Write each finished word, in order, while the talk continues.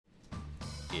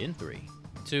In 3,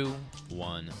 2,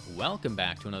 1. Welcome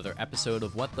back to another episode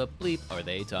of What the Bleep Are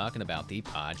They Talking About? The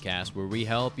podcast where we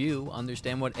help you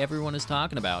understand what everyone is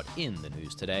talking about in the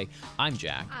news today. I'm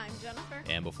Jack. I'm Jennifer.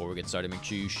 And before we get started, make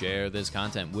sure you share this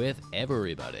content with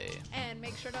everybody. And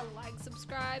make sure to like,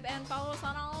 subscribe, and follow us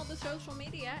on all the social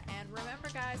media. And remember,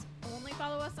 guys, only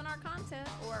follow us on our content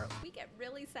or we get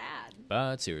really sad.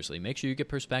 But seriously, make sure you get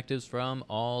perspectives from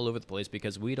all over the place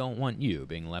because we don't want you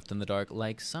being left in the dark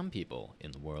like some people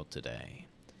in the world today.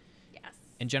 Yes.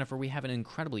 And Jennifer, we have an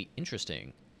incredibly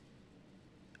interesting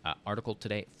article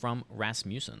today from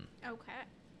Rasmussen. Okay.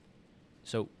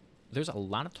 So there's a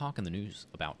lot of talk in the news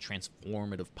about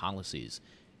transformative policies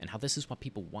and how this is what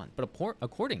people want. But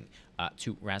according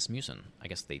to Rasmussen, I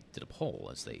guess they did a poll,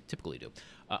 as they typically do.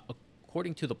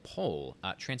 According to the poll,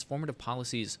 transformative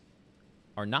policies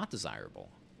are not desirable.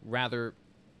 Rather,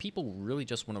 people really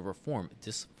just want to reform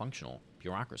dysfunctional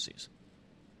bureaucracies.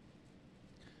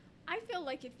 I feel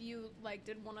like if you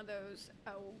did one of those,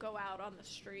 go out on the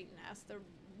street and ask the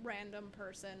random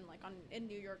person, in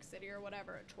New York City or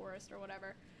whatever, a tourist or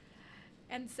whatever,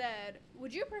 and said,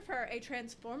 would you prefer a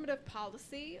transformative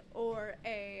policy or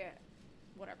a,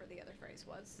 whatever the other phrase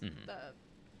was,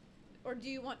 or do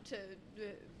you want to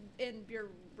end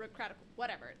bureaucratic,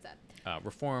 whatever it said.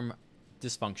 Reform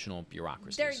dysfunctional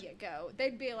bureaucracies. There you go.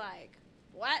 They'd be like,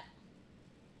 what?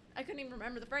 I couldn't even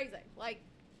remember the phrasing.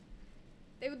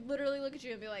 They would literally look at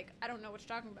you and be like, I don't know what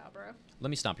you're talking about, bro. Let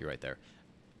me stop you right there.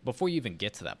 Before you even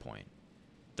get to that point,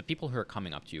 the people who are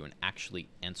coming up to you and actually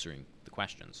answering the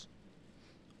questions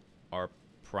are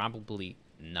probably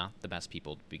not the best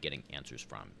people to be getting answers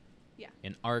from. Yeah.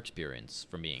 In our experience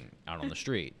from being out on the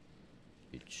street,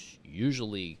 it's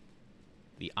usually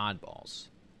the oddballs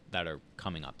that are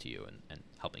coming up to you and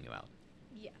helping you out.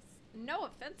 Yes. No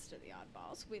offense to the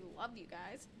oddballs. We love you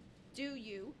guys. Do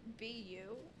you. Be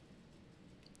you.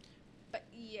 But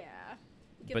yeah,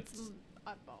 get some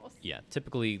oddballs. Yeah,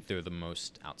 typically they're the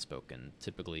most outspoken.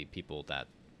 Typically people that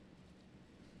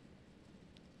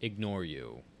ignore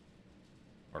you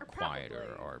or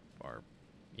quieter or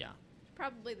yeah.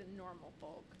 Probably the normal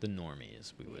folk. The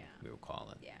normies, we would call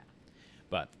it. Yeah.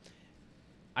 But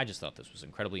I just thought this was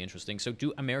incredibly interesting. So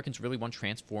do Americans really want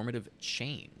transformative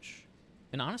change?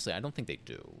 And honestly, I don't think they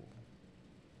do.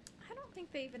 I don't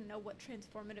think they even know what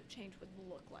transformative change would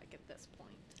look like at this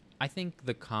point. I think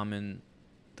the common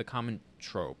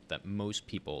trope that most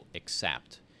people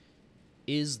accept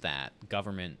is that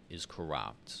government is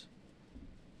corrupt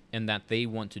and that they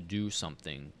want to do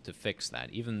something to fix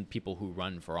that. Even people who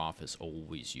run for office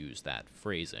always use that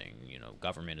phrasing,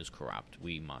 government is corrupt,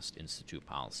 we must institute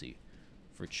policy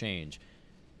for change.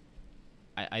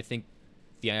 I think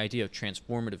the idea of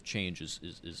transformative change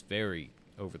is very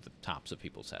over the tops of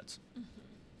people's heads. Mm-hmm.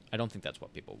 I don't think that's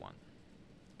what people want.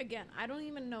 Again, I don't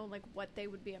even know what they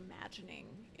would be imagining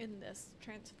in this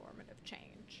transformative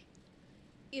change.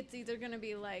 It's either going to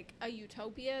be like a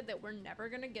utopia that we're never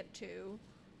going to get to,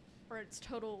 or it's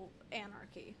total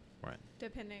anarchy. Right.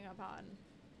 Depending upon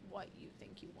what you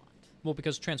think you want. Well,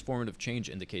 because transformative change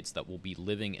indicates that we'll be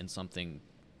living in something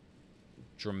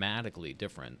dramatically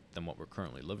different than what we're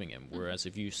currently living in. Whereas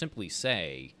if you simply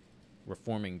say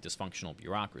reforming dysfunctional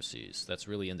bureaucracies, that's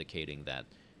really indicating that,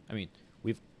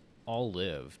 we've all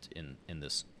lived in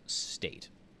this state,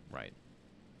 right?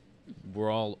 We're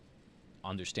all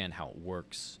understand how it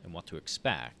works and what to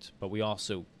expect, but we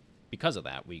also, because of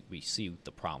that, we see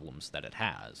the problems that it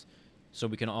has. So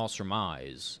we can all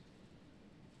surmise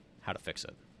how to fix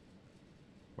it,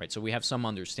 right? So we have some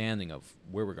understanding of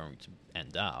where we're going to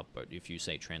end up, but if you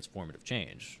say transformative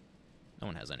change, no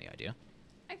one has any idea.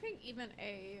 I think even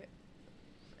a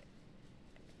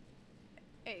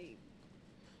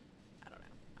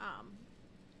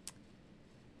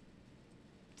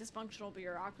dysfunctional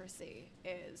bureaucracy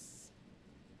is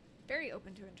very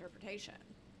open to interpretation.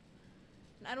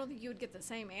 And I don't think you would get the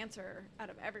same answer out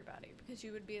of everybody, because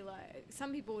you would be like,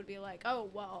 some people would be like,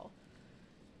 oh, well,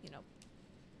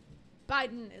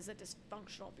 Biden is a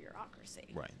dysfunctional bureaucracy.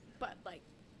 Right. But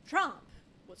Trump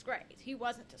was great. He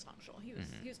wasn't dysfunctional. He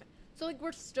was so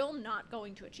we're still not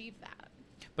going to achieve that.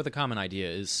 But the common idea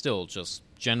is still just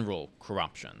general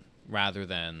corruption rather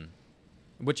than,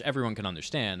 which everyone can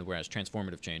understand, whereas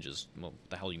transformative change is, well, what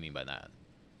the hell do you mean by that?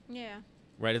 Yeah.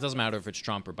 Right? It doesn't matter if it's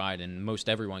Trump or Biden. Most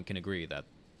everyone can agree that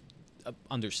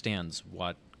understands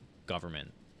what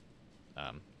government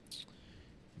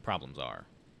problems are.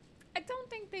 I don't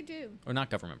think they do. Or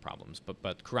not government problems,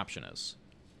 but corruption is.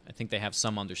 I think they have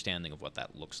some understanding of what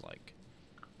that looks like.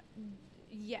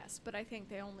 Yes, but I think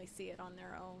they only see it on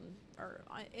their own, or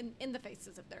in the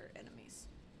faces of their enemies.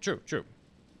 True.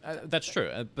 That's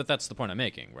true. But that's the point I'm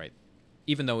making, right?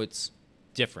 even though it's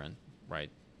different, right?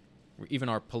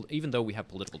 Even though we have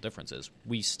political differences,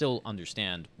 we still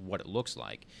understand what it looks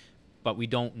like, but we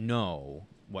don't know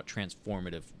what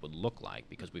transformative would look like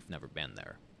because we've never been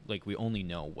there. Like, we only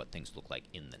know what things look like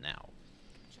in the now.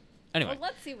 Anyway, well,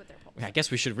 let's see what their polls. I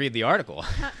guess we should read the article.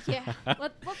 Yeah,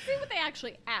 let's see what they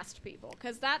actually asked people,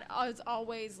 because that is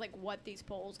always like what these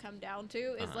polls come down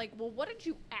to is like, well, what did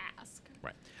you ask?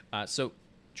 Right. So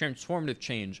transformative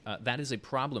change, that is a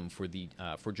problem for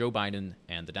Joe Biden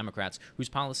and the Democrats, whose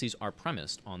policies are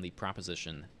premised on the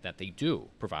proposition that they do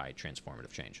provide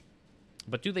transformative change.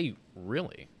 But do they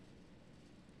really?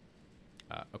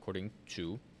 According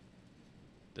to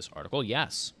this article,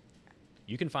 yes.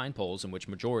 You can find polls in which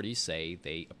majorities say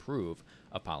they approve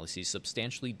of policies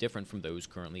substantially different from those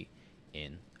currently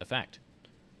in effect.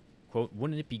 Quote,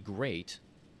 wouldn't it be great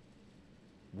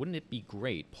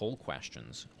poll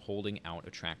questions holding out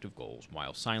attractive goals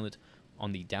while silent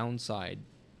on the downside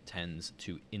tends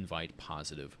to invite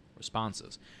positive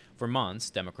responses. For months,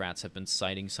 Democrats have been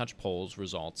citing such polls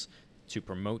results to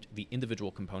promote the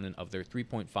individual component of their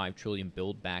 $3.5 trillion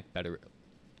Build Back Better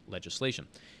legislation.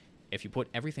 If you put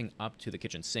everything up to the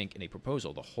kitchen sink in a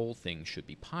proposal, the whole thing should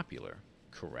be popular,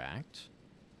 correct?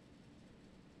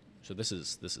 So this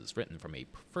is written from a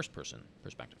first-person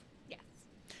perspective. Yes.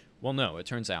 Well, no, it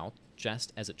turns out,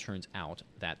 just as it turns out,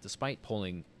 that despite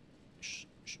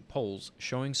polls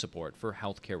showing support for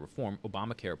health care reform,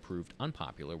 Obamacare proved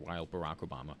unpopular while Barack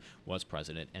Obama was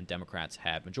president, and Democrats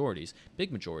had majorities, big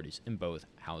majorities, in both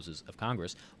houses of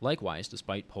Congress. Likewise,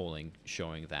 despite polling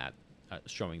showing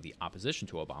the opposition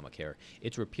to Obamacare,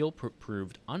 its repeal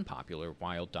proved unpopular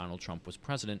while Donald Trump was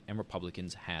president and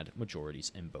Republicans had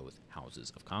majorities in both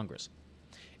houses of Congress.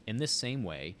 In this same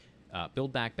way,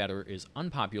 Build Back Better is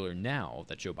unpopular now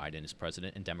that Joe Biden is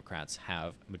president and Democrats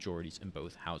have majorities in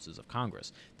both houses of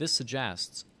Congress. This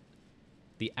suggests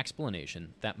the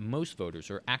explanation that most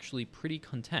voters are actually pretty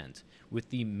content with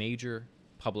the major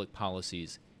public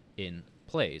policies in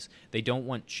place. They don't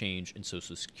want change in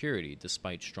Social Security,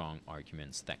 despite strong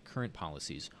arguments that current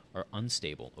policies are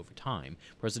unstable over time.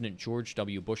 President George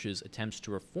W. Bush's attempts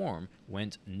to reform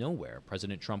went nowhere.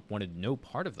 President Trump wanted no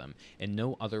part of them, and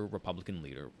no other Republican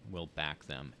leader will back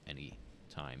them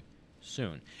anytime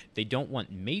soon. They don't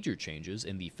want major changes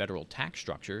in the federal tax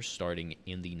structure starting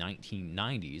in the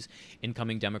 1990s.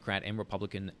 Incoming Democrat and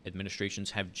Republican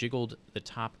administrations have jiggled the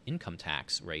top income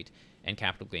tax rate and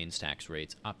capital gains tax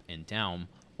rates up and down,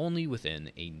 only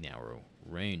within a narrow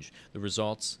range. The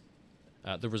result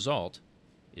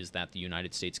is that the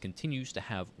United States continues to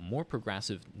have more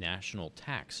progressive national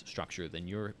tax structure than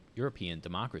European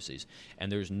democracies,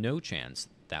 and there's no chance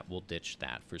that will ditch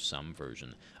that for some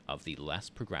version of the less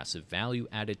progressive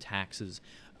value-added taxes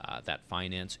that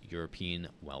finance European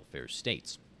welfare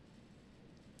states.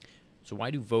 So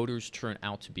why do voters turn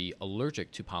out to be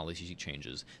allergic to policy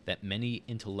changes that many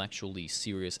intellectually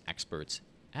serious experts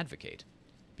advocate?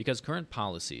 Because current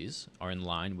policies are in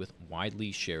line with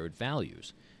widely shared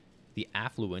values. The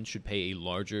affluent should pay a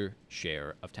larger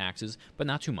share of taxes, but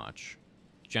not too much.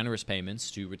 Generous payments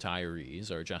to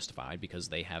retirees are justified because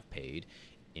they have paid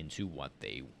into what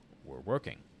they were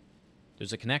working.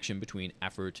 There's a connection between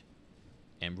effort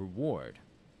and reward.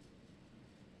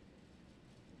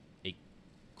 A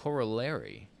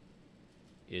corollary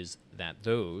is that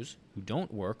those who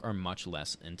don't work are much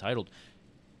less entitled.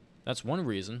 That's one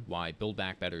reason why Build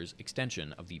Back Better's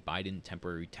extension of the Biden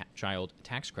temporary child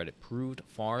tax credit proved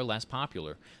far less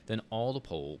popular than all the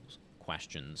polls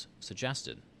questions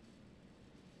suggested.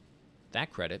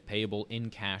 That credit, payable in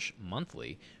cash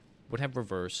monthly, would have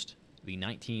reversed the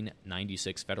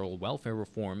 1996 federal welfare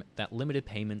reform that limited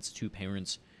payments to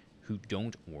parents who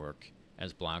don't work,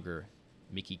 as blogger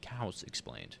Mickey Kaus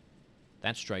explained.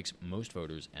 That strikes most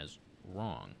voters as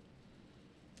wrong.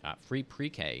 Free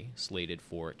pre-K slated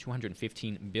for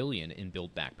 $215 billion in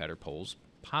Build Back Better polls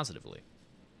positively.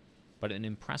 But an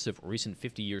impressive recent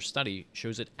 50-year study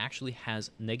shows it actually has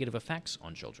negative effects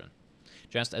on children.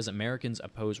 Just as Americans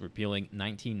oppose repealing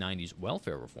 1990s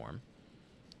welfare reform,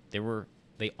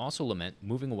 they also lament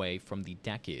moving away from the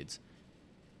decade's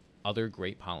other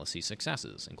great policy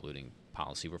successes, including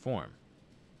policy reform.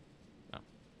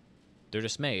 They're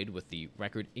dismayed with the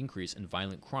record increase in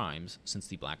violent crimes since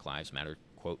the Black Lives Matter,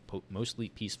 quote, mostly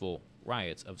peaceful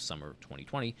riots of summer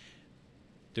 2020.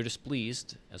 They're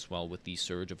displeased as well with the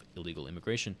surge of illegal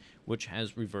immigration, which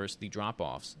has reversed the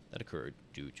drop-offs that occurred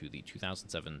due to the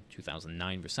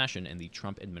 2007-2009 recession and the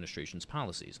Trump administration's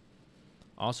policies.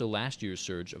 Also, last year's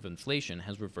surge of inflation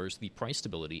has reversed the price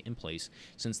stability in place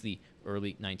since the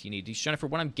early 1980s. Jennifer,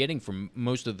 what I'm getting from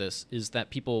most of this is that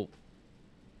people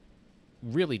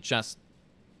really just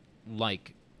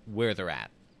like where they're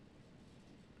at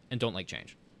and don't like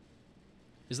change.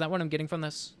 Is that what I'm getting from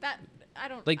this? That I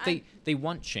don't Like they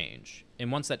want change,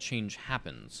 and once that change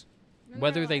happens,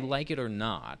 whether they like it or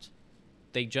not,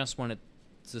 they just want it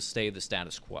to stay the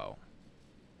status quo.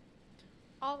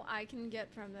 All I can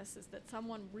get from this is that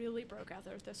someone really broke out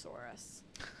their thesaurus.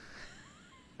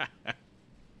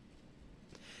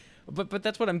 But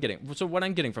that's what I'm getting. So what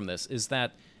I'm getting from this is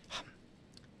that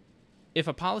if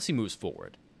a policy moves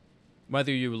forward,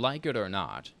 whether you like it or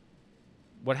not,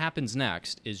 what happens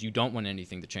next is you don't want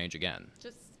anything to change again.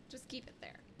 Just keep it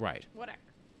there. Right. Whatever.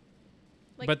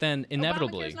 But then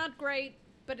inevitably, Obamacare's not great,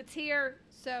 but it's here,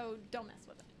 so don't mess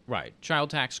with it. right. Child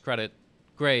tax credit,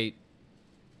 great,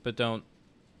 but don't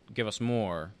give us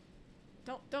more.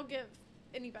 Don't give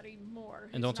anybody more.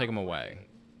 And don't take them away.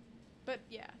 But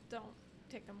yeah, don't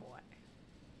take them away.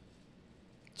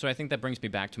 So I think that brings me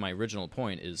back to my original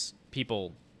point is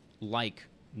people like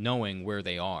knowing where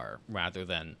they are rather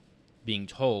than being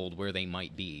told where they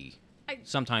might be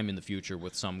sometime in the future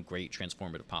with some great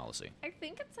transformative policy. I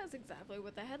think it says exactly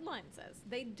what the headline says.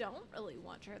 They don't really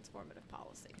want transformative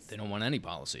policies. They don't want any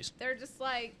policies. They're just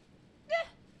like,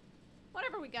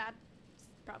 whatever we got, it's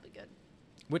probably good.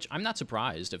 Which I'm not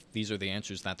surprised if these are the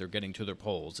answers that they're getting to their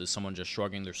polls, is someone just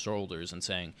shrugging their shoulders and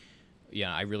saying,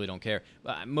 yeah, I really don't care.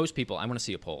 Most people, I want to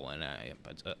see a poll, and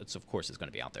it's of course it's going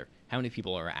to be out there. How many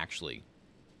people are actually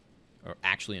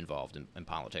involved in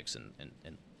politics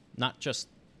and not just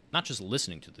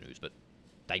listening to the news, but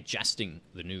digesting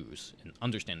the news and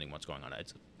understanding what's going on?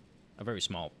 It's a very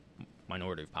small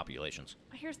minority of populations.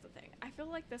 Here's the thing. I feel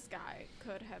like this guy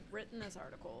could have written this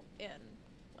article in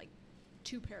like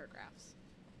 2 paragraphs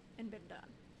and been done.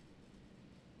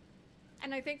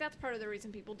 And I think that's part of the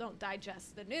reason people don't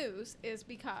digest the news is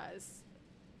because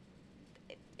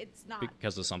it's not...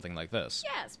 Because of something like this.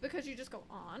 Yes, because you just go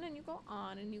on and you go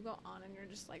on and you go on and you're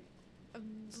just like...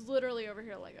 I'm literally over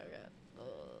here like, okay...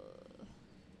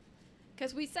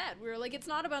 Because we were like, it's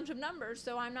not a bunch of numbers,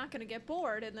 so I'm not going to get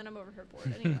bored, and then I'm over here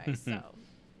bored anyway, so...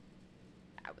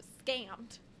 I was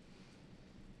scammed.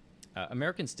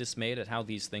 Americans dismayed at how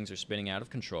these things are spinning out of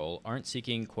control aren't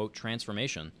seeking, quote,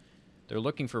 transformation. They're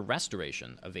looking for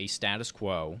restoration of a status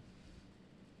quo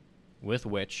with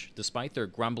which, despite their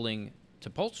grumbling to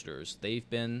pollsters, they've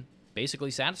been basically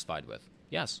satisfied with.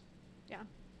 Yes. Yeah.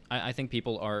 I think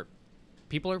people are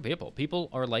people. People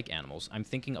are like animals. I'm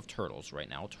thinking of turtles right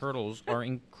now. Turtles are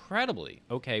incredibly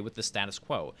okay with the status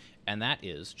quo, and that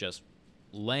is just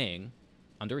laying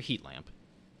under a heat lamp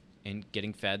and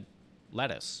getting fed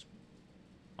lettuce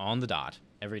on the dot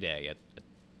every day at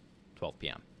 12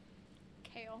 p.m.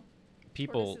 Kale.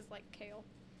 People Tortoises like kale.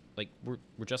 like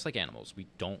we're just like animals. We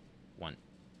don't want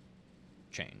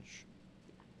change.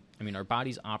 I mean, our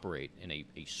bodies operate in a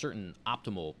certain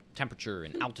optimal temperature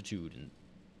and altitude, and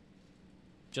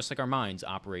just like our minds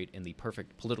operate in the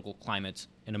perfect political climate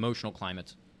and emotional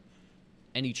climate,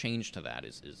 any change to that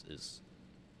is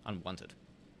unwanted.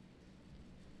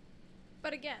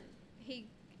 But again,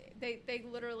 they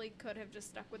literally could have just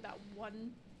stuck with that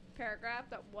one paragraph,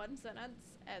 that one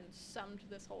sentence, and summed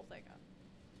this whole thing up.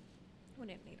 We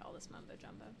didn't need all this mumbo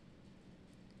jumbo.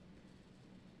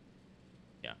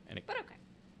 Yeah, but okay.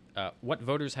 What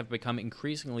voters have become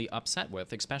increasingly upset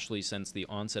with, especially since the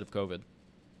onset of COVID,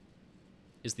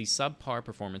 is the subpar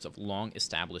performance of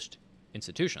long-established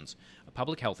institutions.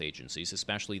 Public health agencies,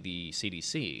 especially the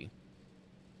CDC,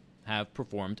 have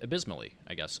performed abysmally,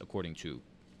 I guess, according to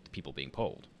the people being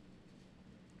polled.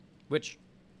 Which,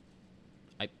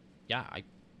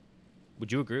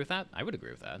 would you agree with that? I would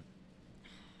agree with that.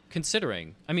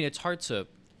 Considering, I mean, it's hard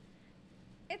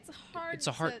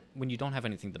when you don't have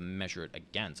anything to measure it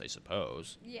against, I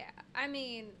suppose. Yeah, I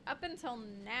mean, up until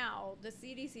now, the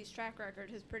CDC's track record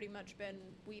has pretty much been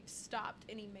we've stopped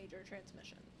any major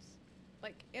transmissions,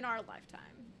 like in our lifetime.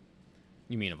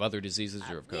 You mean of other diseases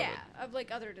or of COVID? Yeah, of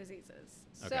like other diseases.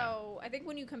 Okay. So I think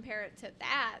when you compare it to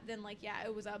that, then like, yeah,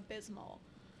 it was abysmal.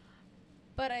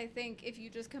 But I think if you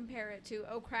just compare it to,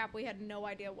 oh crap, we had no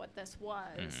idea what this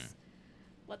was,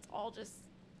 let's all just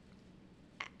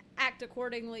act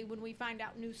accordingly when we find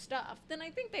out new stuff, then I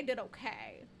think they did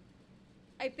okay.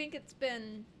 I think it's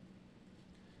been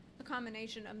a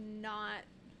combination of not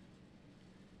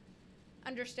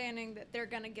understanding that they're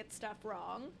going to get stuff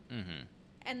wrong,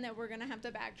 and that we're going to have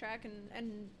to backtrack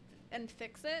and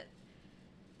fix it.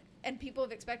 and people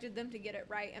have expected them to get it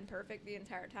right and perfect the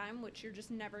entire time, which you're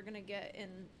just never going to get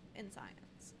in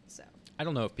science. So I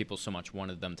don't know if people so much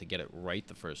wanted them to get it right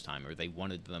the first time, or they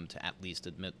wanted them to at least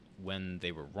admit when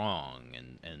they were wrong,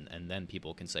 and then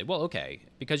people can say, well, okay,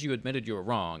 because you admitted you were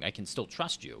wrong, I can still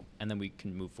trust you, and then we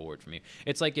can move forward from you.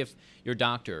 It's like if your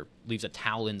doctor leaves a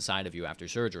towel inside of you after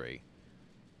surgery,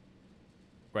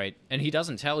 right, and he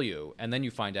doesn't tell you, and then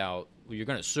you find out, well, you're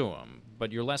going to sue him,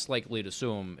 but you're less likely to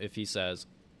sue him if he says,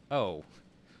 oh,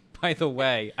 by the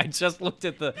way, I just looked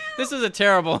at the... This is a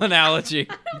terrible analogy,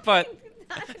 but...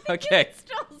 Okay.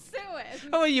 You still sue him.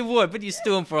 Oh, you would, but you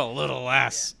sue him for a little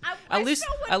less. At least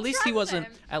He wasn't.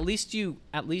 Him. At least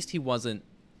he wasn't.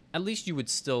 At least you would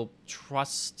still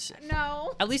trust.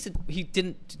 No. At least he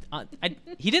didn't.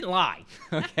 He didn't lie.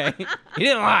 Okay. He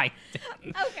didn't lie.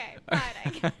 Okay, fine. I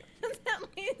guess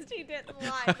at least he didn't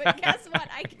lie. But guess what?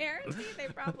 I guarantee they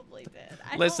probably did.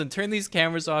 Listen, turn these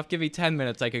cameras off. Give me 10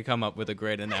 minutes. I could come up with a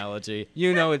great analogy.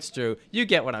 You know it's true. You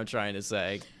get what I'm trying to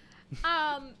say.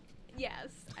 Yes,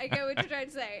 I get what you're trying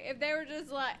to say. If they were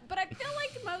just like, but I feel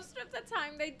like most of the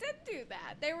time they did do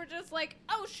that. They were just like,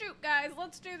 oh shoot, guys,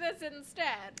 let's do this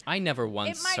instead. I never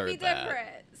once heard that. It might be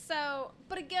different. So,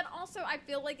 but again, also I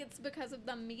feel like it's because of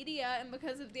the media and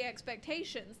because of the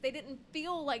expectations. They didn't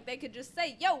feel like they could just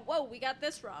say, yo, whoa, we got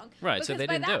this wrong. Right, because so they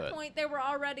didn't do it. by that point, there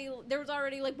was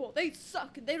already like, well, they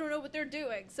suck. They don't know what they're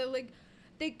doing. So like,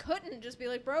 they couldn't just be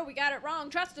like, bro, we got it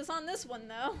wrong. Trust us on this one,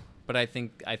 though. But I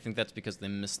think that's because they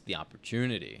missed the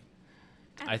opportunity.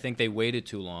 I think they waited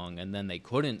too long, and then they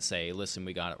couldn't say, listen,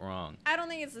 we got it wrong. I don't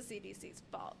think it's the CDC's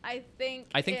fault. I think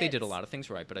they did a lot of things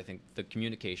right, but I think the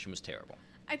communication was terrible.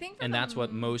 And that's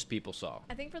what most people saw.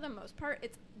 I think for the most part,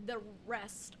 it's the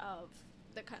rest of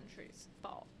the country's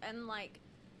fault. And, like,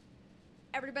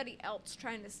 everybody else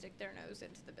trying to stick their nose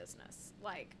into the business.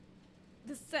 Like,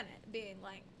 the Senate being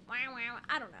like, wow,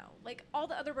 I don't know. Like, all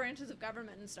the other branches of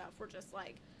government and stuff were just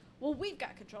like, well, we've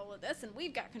got control of this, and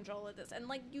we've got control of this. And,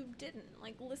 like, you didn't.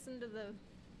 Like, listen to the...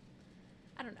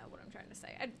 I don't know what I'm trying to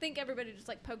say. I think everybody just,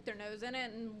 like, poked their nose in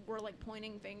it and were, like,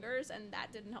 pointing fingers, and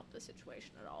that didn't help the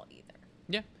situation at all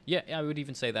either. Yeah, I would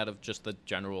even say that of just the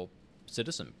general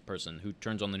citizen person who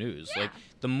turns on the news. Yeah. Like,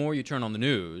 the more you turn on the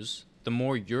news, the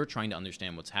more you're trying to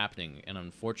understand what's happening. And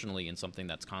unfortunately, in something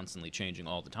that's constantly changing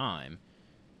all the time,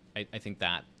 I think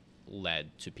that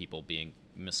led to people being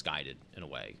misguided in a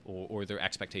way, or their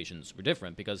expectations were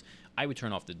different, because I would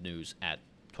turn off the news at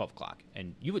 12 o'clock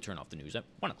and you would turn off the news at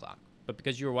 1 o'clock. But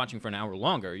because you were watching for an hour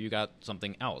longer, you got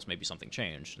something else, maybe something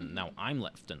changed, and now I'm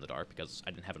left in the dark because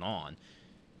I didn't have it on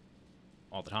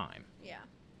all the time. Yeah.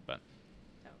 But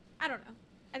so, I don't know.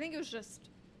 I think it was just,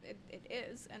 it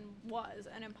is and was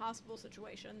an impossible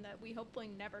situation that we hopefully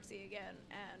never see again,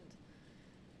 and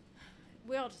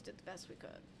we all just did the best we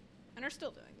could and are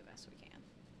still doing the best we can.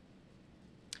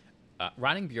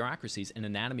 Rotting bureaucracies and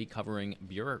anatomy covering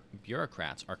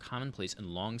bureaucrats are commonplace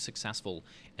in long, successful,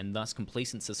 and thus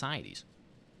complacent societies.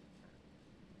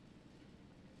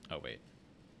 Oh, wait.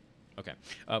 Okay.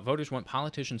 Voters want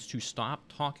politicians to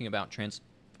stop talking about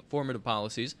transformative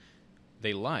policies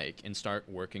they like and start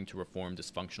working to reform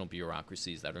dysfunctional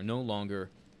bureaucracies that are no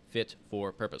longer fit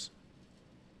for purpose.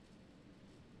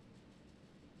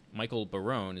 Michael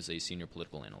Barone is a senior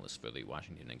political analyst for the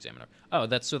Washington Examiner. Oh,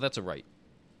 that's a right.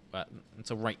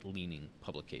 It's a right-leaning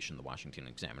publication, the Washington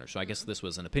Examiner. So I guess this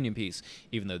was an opinion piece,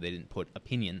 even though they didn't put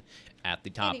opinion at the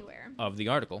top of the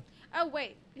article. Oh,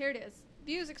 wait. Here it is.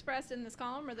 Views expressed in this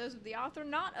column are those of the author,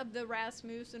 not of the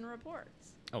Rasmussen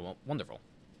reports. Oh, well, wonderful.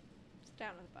 It's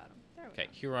down at the bottom. There we go. Okay,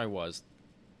 here I was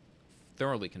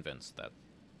thoroughly convinced that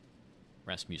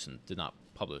Rasmussen did not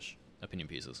publish opinion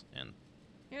pieces, and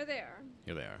here they are.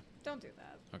 Here they are. Don't do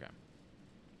that.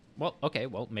 Okay.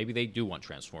 Well, maybe they do want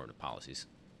transformative policies.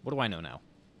 What do I know now?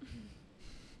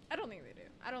 I don't think they do.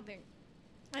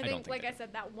 I think like I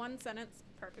said, that one sentence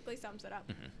perfectly sums it up.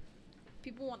 Mm-hmm.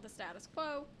 People want the status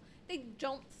quo. They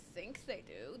don't think they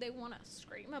do. They want to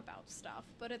scream about stuff.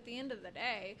 But at the end of the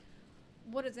day,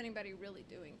 what is anybody really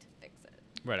doing to fix it?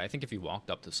 Right. I think if you walked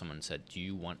up to someone and said, do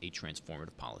you want a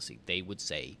transformative policy? They would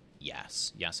say,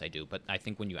 yes. Yes, I do. But I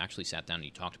think when you actually sat down and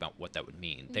you talked about what that would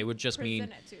mean, they would just mean...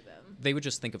 Present it to them. They would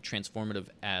just think of transformative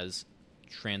as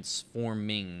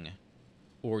transforming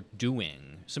or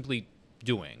doing, simply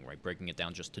doing, right? Breaking it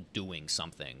down just to doing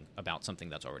something about something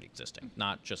that's already existing,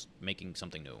 not just making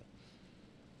something new.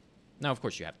 Now, of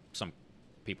course, you have some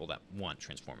people that want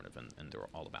transformative, and they're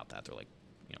all about that. They're like,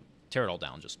 tear it all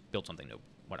down, just build something new,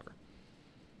 whatever.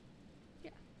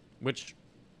 Yeah. Which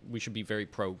we should be very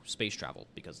pro space travel,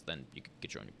 because then you can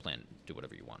get your own planet and do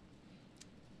whatever you want.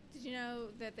 Did you know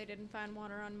that they didn't find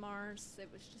water on Mars? It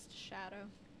was just a shadow.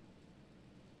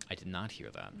 I did not hear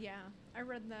that. Yeah, I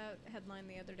read the headline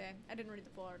the other day. I didn't read the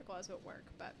full article. I was at work,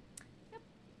 but yep,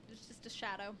 it's just a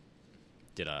shadow.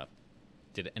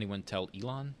 Did anyone tell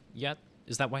Elon yet?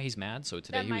 Is that why he's mad? So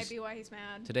today That might be why he's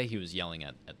mad. Today he was yelling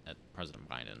at President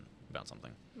Biden about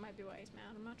something. Might be why he's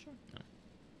mad. I'm not sure.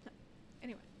 No.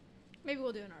 Anyway, maybe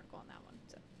we'll do an article on that one.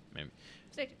 So Maybe.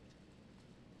 stay tuned.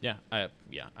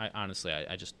 Yeah, I honestly,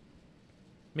 I just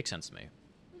makes sense to me.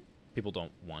 People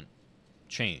don't want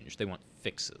change; they want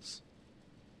fixes.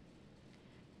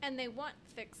 And they want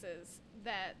fixes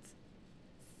that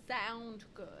sound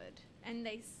good and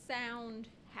they sound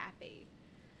happy.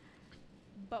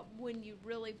 But when you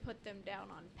really put them down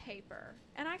on paper,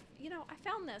 and I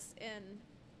found this in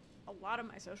a lot of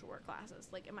my social work classes,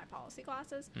 like in my policy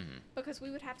classes, because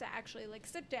we would have to actually like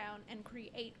sit down and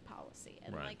create policy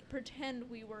and Right. like pretend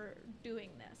we were doing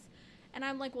this. And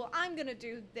I'm like, well, I'm going to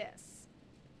do this.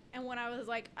 And when I was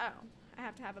like, oh, I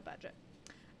have to have a budget.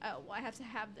 Oh, well, I have to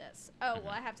have this. Oh,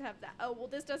 well, I have to have that. Oh, well,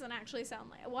 this doesn't actually sound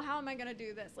like, well, how am I going to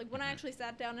do this? Like when I actually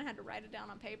sat down and had to write it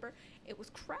down on paper, it was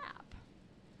crap.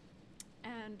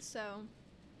 And so,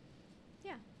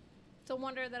 yeah. It's a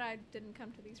wonder that I didn't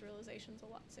come to these realizations a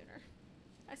lot sooner.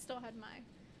 I still had my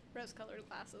rose-colored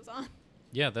glasses on.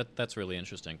 Yeah, that's really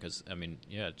interesting because, I mean,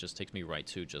 yeah, it just takes me right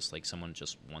to just like someone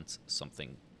just wants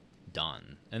something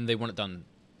done and they want it done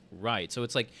right. So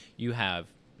it's like you have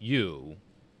the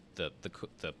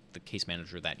case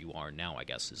manager that you are now, I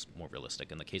guess, is more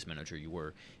realistic, and the case manager you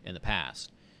were in the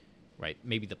past, right?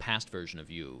 Maybe the past version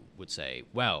of you would say,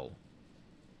 well,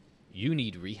 you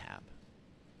need rehab,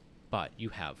 but you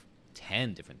have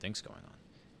 10 different things going on.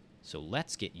 So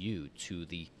let's get you to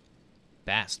the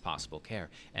best possible care,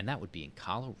 and that would be in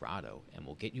Colorado, and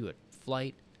we'll get you a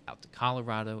flight out to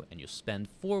Colorado, and you'll spend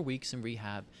 4 weeks in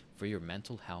rehab for your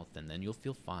mental health, and then you'll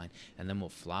feel fine, and then we'll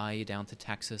fly you down to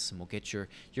Texas, and we'll get your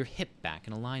hip back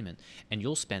in alignment, and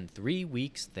you'll spend 3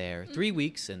 weeks there, 3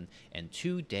 weeks and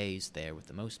 2 days there with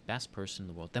the most best person in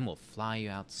the world. Then we'll fly you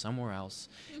out somewhere else,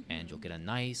 and you'll get a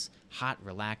nice, hot,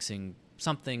 relaxing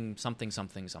something,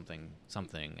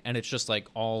 and it's just like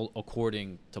all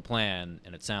according to plan,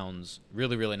 and it sounds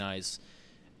really, really nice,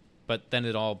 but then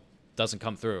it all doesn't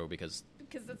come through because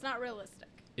it's not realistic.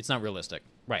 It's not realistic.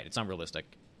 Right, it's not realistic.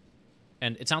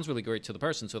 And it sounds really great to the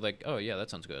person, so like, oh yeah, that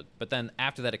sounds good. But then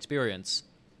after that experience,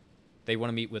 they want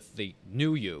to meet with the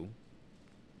new you,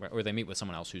 or they meet with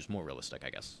someone else who's more realistic,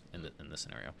 I guess, in this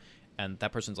scenario. And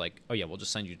that person's like, oh yeah, we'll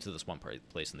just send you to this one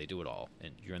place, and they do it all,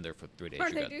 and you're in there for 3 days.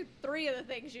 Or they do 3 of the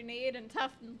things you need, and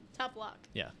tough luck.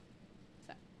 Yeah.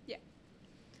 So, yeah.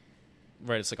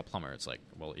 Right, it's like a plumber. It's like,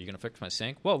 well, are you going to fix my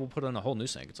sink? Well, we'll put in a whole new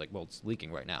sink. It's like, well, it's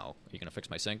leaking right now. Are you going to fix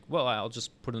my sink? Well, I'll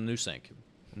just put in a new sink.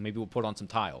 Maybe we'll put on some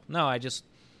tile. No, I just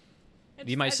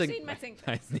need my sink. Need my sink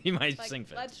fixed. I need my like, sink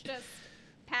fixed. Let's just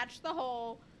patch the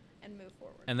hole and move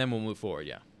forward. And then we'll move forward,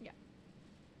 yeah. Yeah.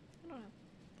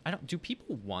 I don't know. Do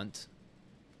people want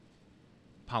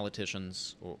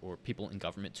politicians or people in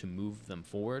government to move them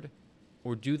forward?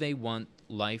 Or do they want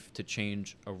life to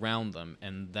change around them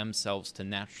and themselves to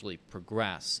naturally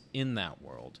progress in that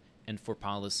world and for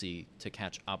policy to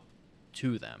catch up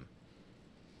to them,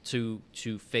 to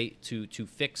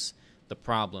fix the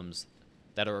problems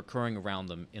that are occurring around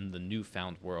them in the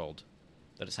newfound world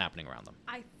that is happening around them?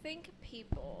 I think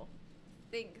people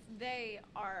think they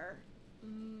are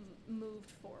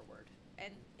moved forward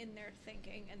and in their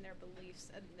thinking and their beliefs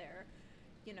and their,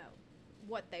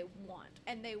 what they want,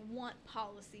 and they want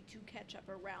policy to catch up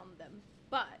around them.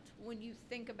 But when you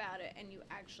think about it and you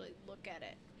actually look at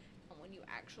it, and when you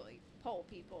actually poll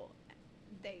people,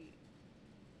 they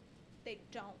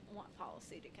don't want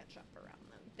policy to catch up around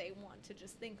them. They want to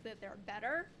just think that they're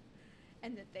better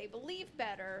and that they believe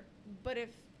better. But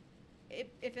if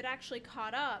it actually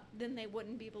caught up, then they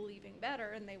wouldn't be believing better,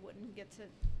 and they wouldn't get to hit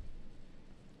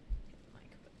the mic,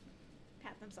 but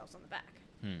pat themselves on the back.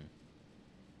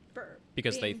 For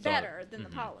because being they thought better than the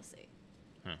policy.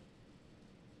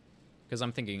 Because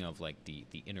I'm thinking of like the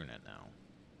internet now,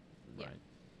 right?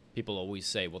 Yeah. People always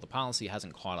say, well, the policy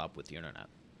hasn't caught up with the internet.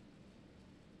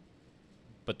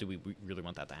 But do we really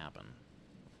want that to happen?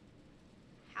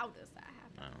 How does that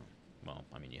happen? Well,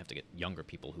 I mean, you have to get younger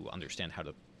people who understand how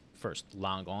to first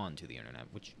log on to the internet,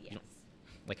 which, Yes.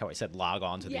 like how I said, log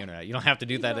on to the internet. You don't have to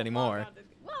do that anymore.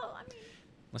 Well, I mean,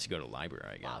 Unless you go to the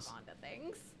library, I guess. log on to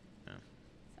things. Yeah.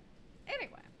 So,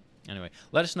 Anyway,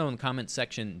 let us know in the comment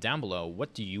section down below,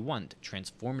 what do you want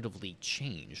transformatively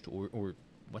changed, or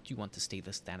what do you want to stay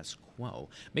the status quo?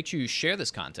 Make sure you share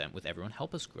this content with everyone.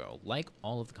 Help us grow. Like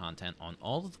all of the content on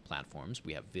all of the platforms.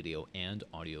 We have video and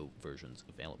audio versions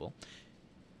available.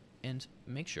 And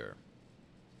make sure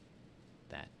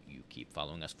that you keep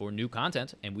following us for new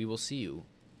content, and we will see you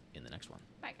in the next one.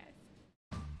 Bye, guys.